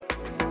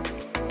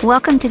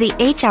Welcome to the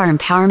HR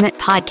Empowerment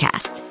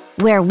Podcast,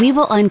 where we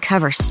will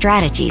uncover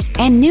strategies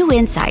and new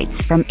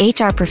insights from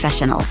HR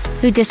professionals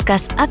who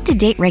discuss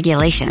up-to-date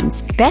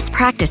regulations, best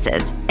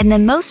practices, and the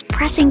most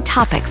pressing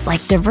topics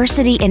like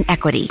diversity and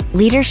equity,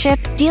 leadership,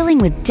 dealing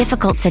with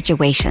difficult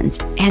situations,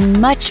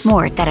 and much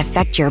more that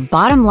affect your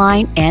bottom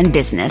line and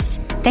business.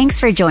 Thanks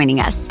for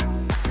joining us.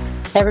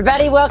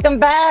 Everybody, welcome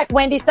back.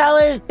 Wendy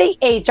Sellers, the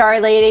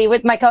HR lady,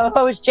 with my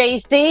co-host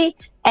JC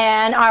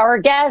and our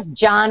guest,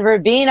 John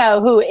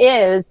Rubino, who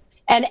is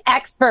an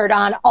expert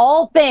on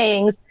all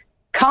things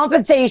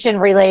compensation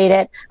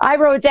related. I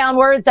wrote down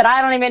words that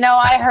I don't even know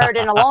I heard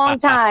in a long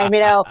time,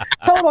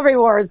 total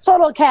rewards,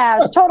 total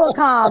cash, total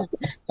comp,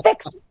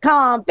 fixed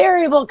comp,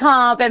 variable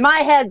comp, and my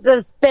head's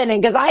just spinning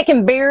because I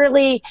can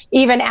barely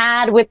even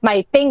add with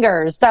my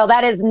fingers. So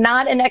that is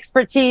not an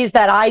expertise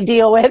that I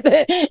deal with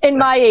in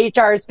my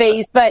HR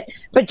space. But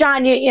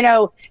John,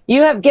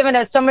 you have given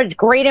us so much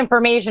great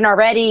information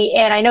already.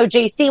 And I know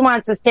JC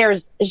wants to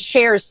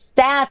share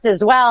stats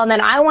as well. And then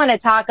I want to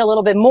talk a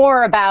little bit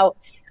more about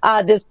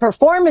this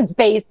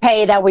performance-based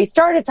pay that we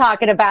started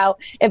talking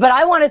about. But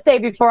I want to say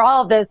before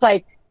all of this,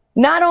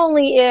 not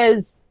only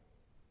is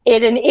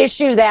it an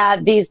issue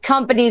that these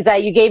companies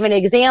that you gave an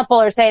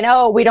example are saying,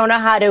 oh, we don't know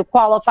how to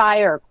qualify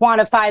or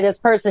quantify this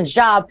person's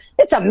job.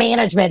 It's a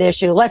management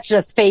issue. Let's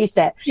just face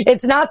it.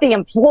 It's not the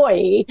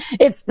employee.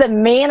 It's the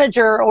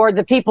manager or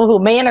the people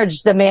who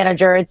manage the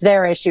manager. It's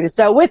their issue.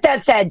 So with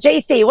that said,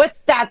 JC, what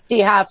stats do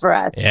you have for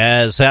us?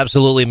 Yes,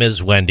 absolutely,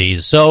 Ms. Wendy.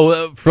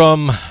 So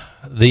from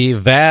the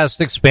vast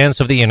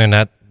expanse of the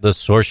internet, the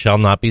source shall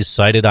not be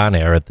cited on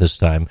air at this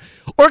time,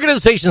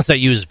 organizations that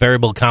use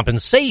variable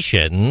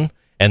compensation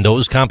and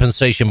those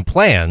compensation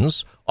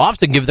plans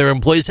often give their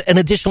employees an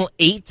additional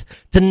 8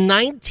 to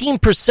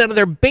 19% of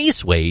their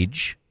base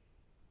wage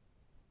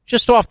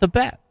just off the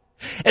bat.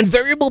 And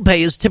variable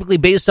pay is typically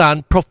based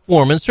on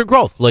performance or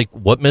growth, like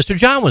what Mr.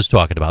 John was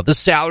talking about. The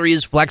salary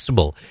is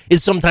flexible,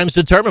 is sometimes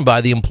determined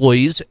by the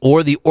employees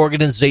or the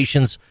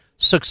organization's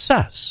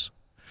success.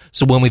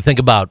 So when we think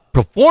about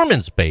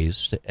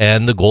performance-based,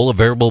 and the goal of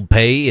variable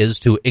pay is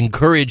to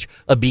encourage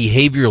a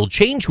behavioral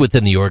change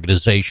within the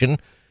organization,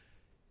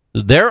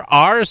 there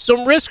are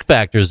some risk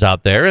factors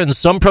out there, and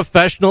some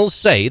professionals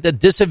say that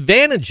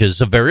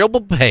disadvantages of variable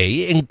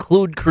pay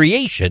include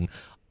creation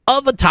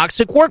of a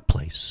toxic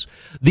workplace,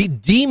 the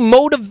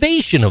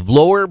demotivation of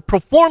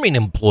lower-performing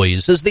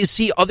employees as they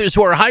see others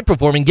who are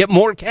high-performing get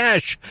more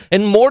cash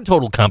and more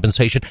total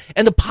compensation,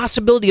 and the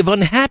possibility of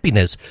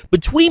unhappiness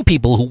between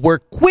people who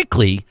work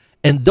quickly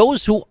and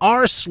those who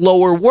are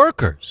slower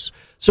workers.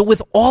 So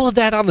with all of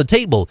that on the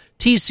table,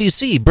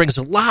 TCC brings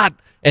a lot,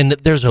 and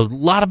there's a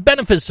lot of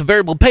benefits to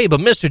variable pay. But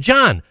Mr.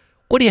 John,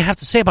 what do you have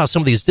to say about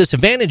some of these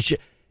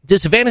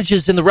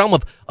disadvantages in the realm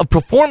of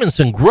performance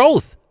and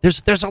growth?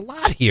 There's a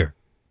lot here.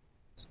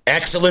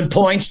 Excellent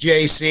points,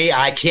 JC.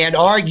 I can't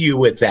argue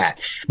with that.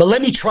 But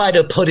let me try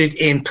to put it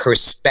in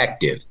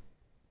perspective.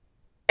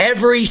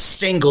 Every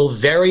single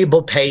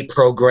variable pay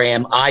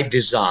program I've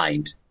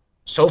designed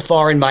so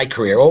far in my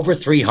career, over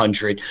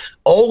 300,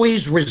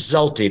 always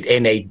resulted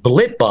in a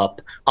blip up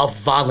of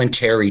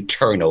voluntary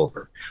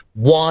turnover,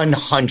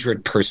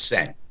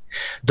 100%.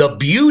 The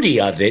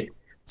beauty of it,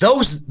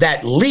 those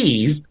that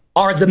leave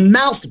are the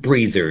mouth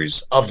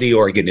breathers of the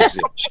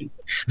organization,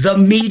 the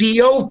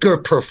mediocre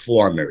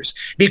performers,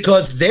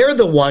 because they're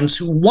the ones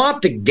who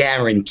want the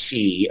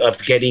guarantee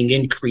of getting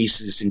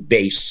increases in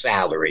base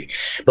salary.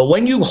 But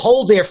when you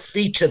hold their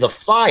feet to the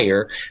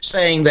fire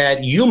saying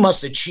that you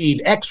must achieve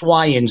X,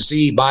 Y, and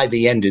Z by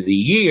the end of the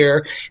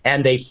year,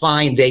 and they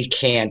find they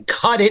can't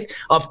cut it,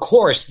 of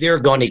course, they're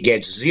going to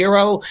get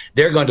zero.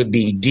 They're going to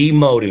be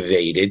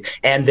demotivated,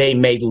 and they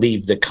may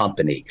leave the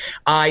company.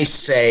 I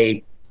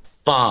say,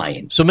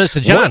 fine. So, Mr.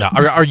 John,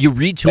 are you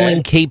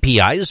retooling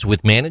KPIs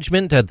with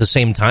management at the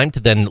same time to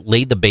then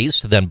lay the base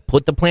to then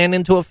put the plan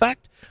into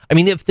effect? I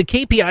mean, if the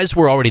KPIs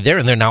were already there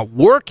and they're not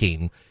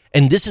working,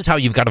 and this is how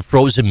you've got a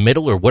frozen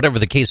middle or whatever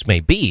the case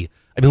may be,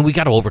 I mean, we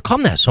got to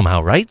overcome that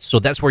somehow, right? So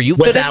that's where you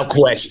fit in? Without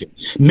question.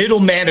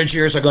 Middle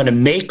managers are going to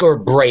make or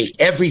break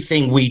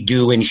everything we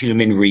do in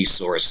human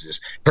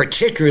resources,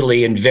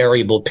 particularly in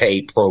variable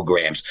pay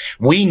programs.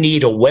 We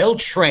need a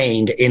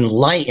well-trained,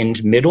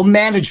 enlightened middle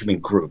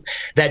management group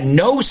that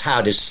knows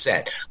how to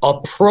set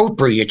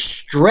appropriate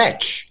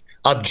stretch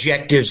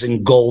objectives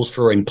and goals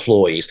for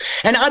employees.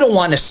 And I don't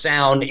want to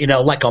sound,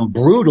 like I'm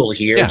brutal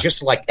here,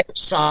 just like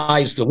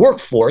excise the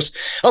workforce.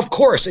 Of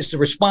course, it's the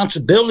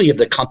responsibility of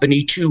the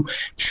company to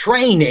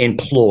train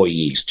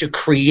employees, to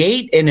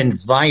create an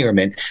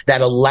environment that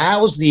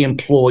allows the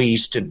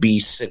employees to be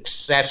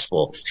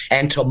successful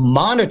and to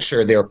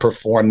monitor their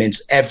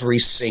performance every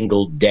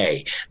single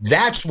day.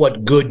 That's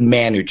what good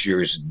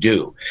managers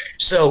do.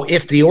 So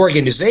if the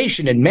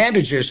organization and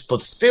managers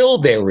fulfill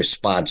their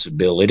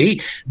responsibility,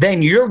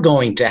 then you're going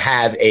to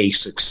have a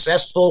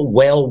successful,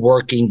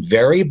 well-working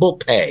variable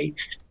pay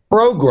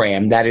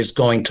program that is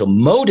going to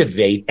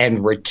motivate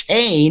and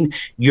retain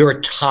your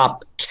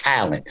top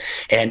talent.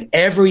 And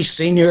every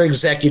senior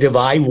executive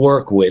I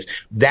work with,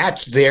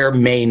 that's their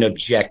main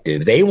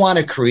objective. They want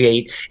to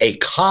create a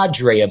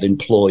cadre of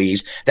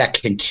employees that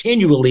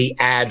continually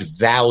add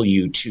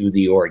value to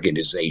the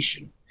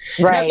organization.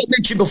 Right. As I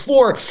mentioned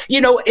before,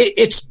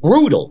 it's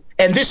brutal.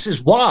 And this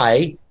is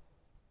why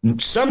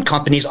some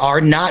companies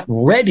are not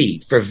ready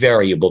for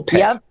variable pay.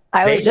 Yep.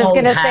 I was just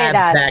going to say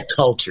that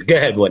culture. Go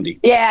ahead, Wendy.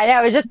 Yeah,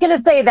 I was just going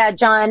to say that,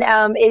 John.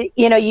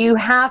 You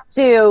have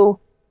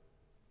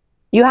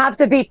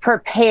to be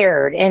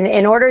prepared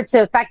in order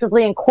to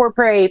effectively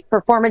incorporate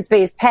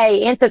performance-based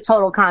pay into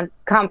total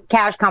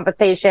cash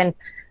compensation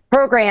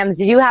programs.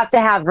 You have to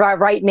have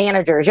right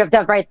managers. You have to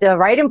have the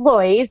right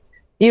employees.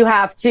 You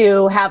have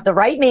to have the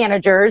right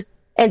managers.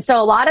 And so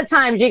a lot of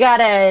times you got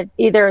to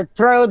either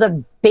throw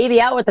the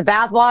baby out with the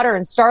bathwater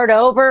and start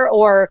over,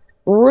 or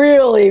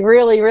really,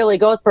 really, really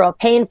go through a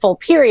painful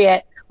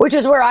period, which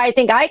is where I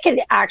think I could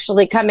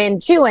actually come in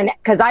too. And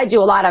because I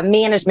do a lot of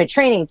management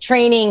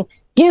training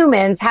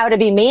humans how to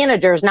be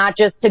managers, not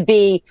just to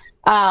be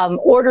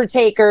order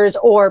takers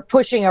or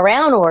pushing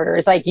around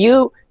orders. Like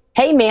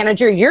hey,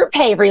 manager, your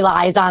pay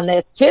relies on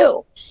this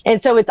too.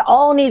 And so it's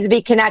all needs to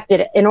be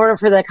connected. In order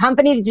for the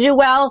company to do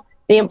well,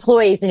 the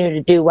employees need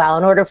to do well.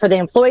 In order for the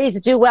employees to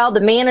do well,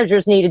 the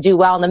managers need to do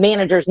well, and the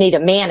managers need to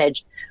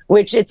manage,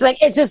 which it's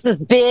just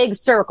this big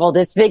circle,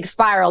 this big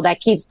spiral that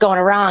keeps going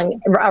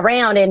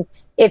around. And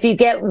if you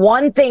get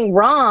one thing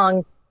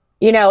wrong,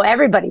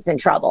 everybody's in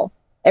trouble.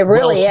 It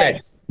really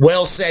is.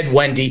 Well said,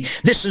 Wendy.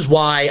 This is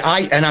why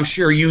and I'm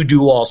sure you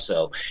do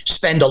also,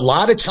 spend a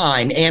lot of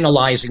time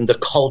analyzing the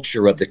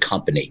culture of the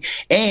company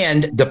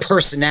and the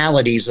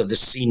personalities of the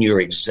senior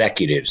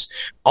executives.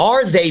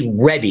 Are they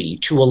ready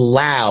to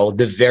allow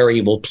the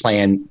variable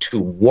plan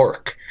to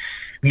work?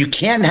 You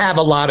can't have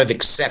a lot of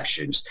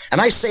exceptions. And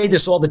I say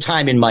this all the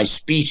time in my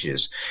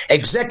speeches.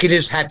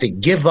 Executives have to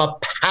give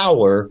up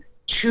power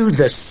to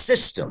the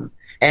system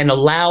and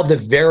allow the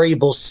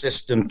variable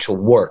system to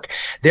work.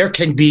 There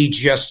can be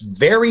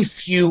just very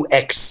few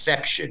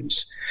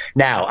exceptions.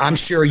 Now, I'm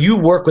sure you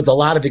work with a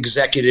lot of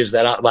executives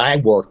that I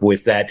work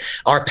with that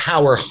are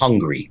power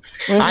hungry.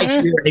 Mm-hmm.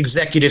 I hear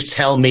executives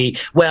tell me,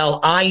 well,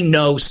 I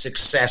know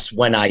success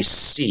when I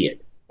see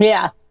it.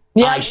 Yeah.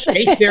 I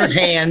shake their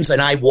hands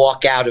and I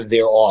walk out of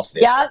their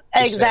office. Yeah,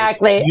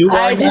 exactly. Say, you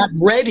are not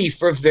ready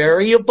for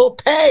variable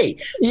pay.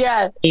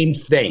 Yes. Same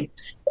thing.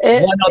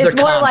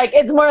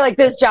 It's more like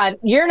this, John.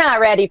 You're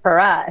not ready for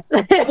us.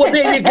 Well,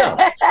 there you go.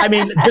 I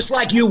mean, just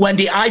like you,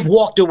 Wendy, I've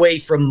walked away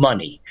from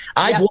money.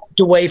 I've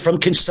walked away from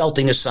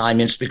consulting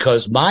assignments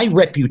because my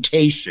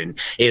reputation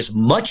is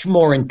much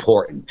more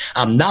important.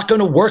 I'm not going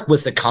to work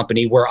with a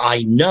company where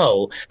I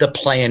know the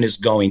plan is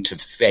going to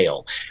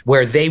fail,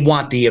 where they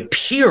want the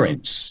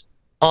appearance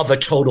of a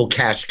total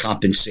cash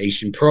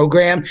compensation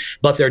program,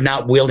 but they're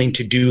not willing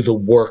to do the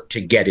work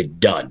to get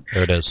it done.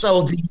 There it is.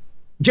 So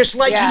just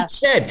like you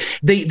said,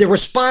 the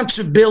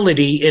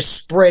responsibility is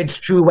spread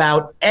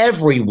throughout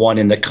everyone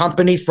in the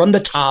company from the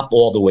top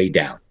all the way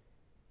down.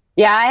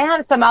 Yeah, I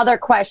have some other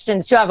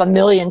questions too. I have a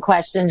million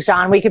questions,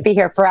 John. We could be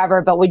here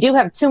forever, but we do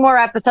have 2 more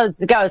episodes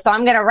to go. So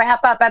I'm going to wrap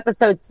up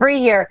episode 3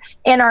 here.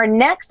 In our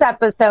next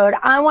episode,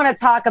 I want to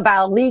talk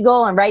about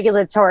legal and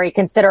regulatory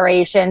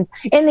considerations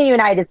in the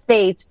United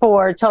States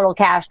for total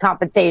cash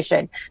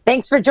compensation.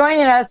 Thanks for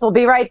joining us. We'll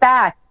be right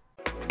back.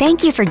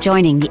 Thank you for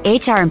joining the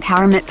HR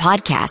Empowerment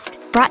Podcast,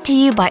 brought to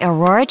you by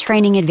Aurora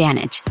Training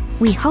Advantage.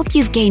 We hope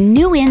you've gained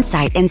new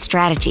insight and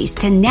strategies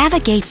to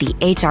navigate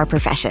the HR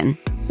profession.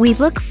 We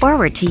look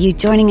forward to you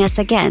joining us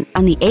again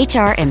on the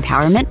HR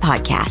Empowerment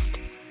Podcast.